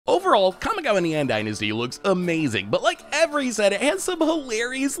Overall, Kamigawa Neon Dynasty looks amazing, but like every set, it has some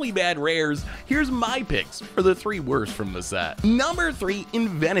hilariously bad rares. Here's my picks for the 3 worst from the set. Number 3,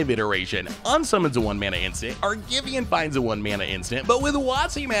 Inventive Iteration. Unsummons a 1 mana instant, Argivian finds a 1 mana instant, but with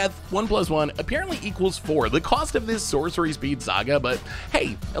WotC math, 1 + 1 apparently equals 4, the cost of this sorcery speed saga, but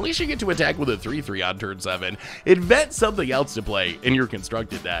hey, at least you get to attack with a 3/3 on turn 7. Invent something else to play in your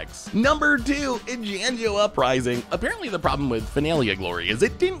constructed decks. Number 2, Ejanjo Uprising. Apparently the problem with Finalia Glory is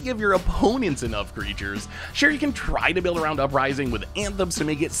it didn't give your opponents enough creatures. Sure, you can try to build around Uprising with Anthems to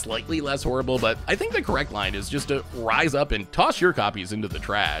make it slightly less horrible, but I think the correct line is just to rise up and toss your copies into the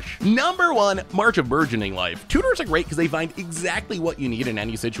trash. Number 1, March of Burgeoning Life. Tutors are great because they find exactly what you need in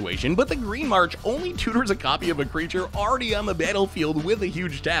any situation, but the Green March only tutors a copy of a creature already on the battlefield with a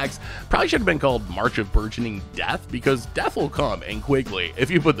huge tax. Probably should have been called March of Burgeoning Death, because death will come, and quickly, if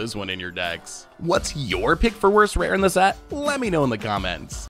you put this one in your decks. What's your pick for worst rare in the set? Let me know in the comments.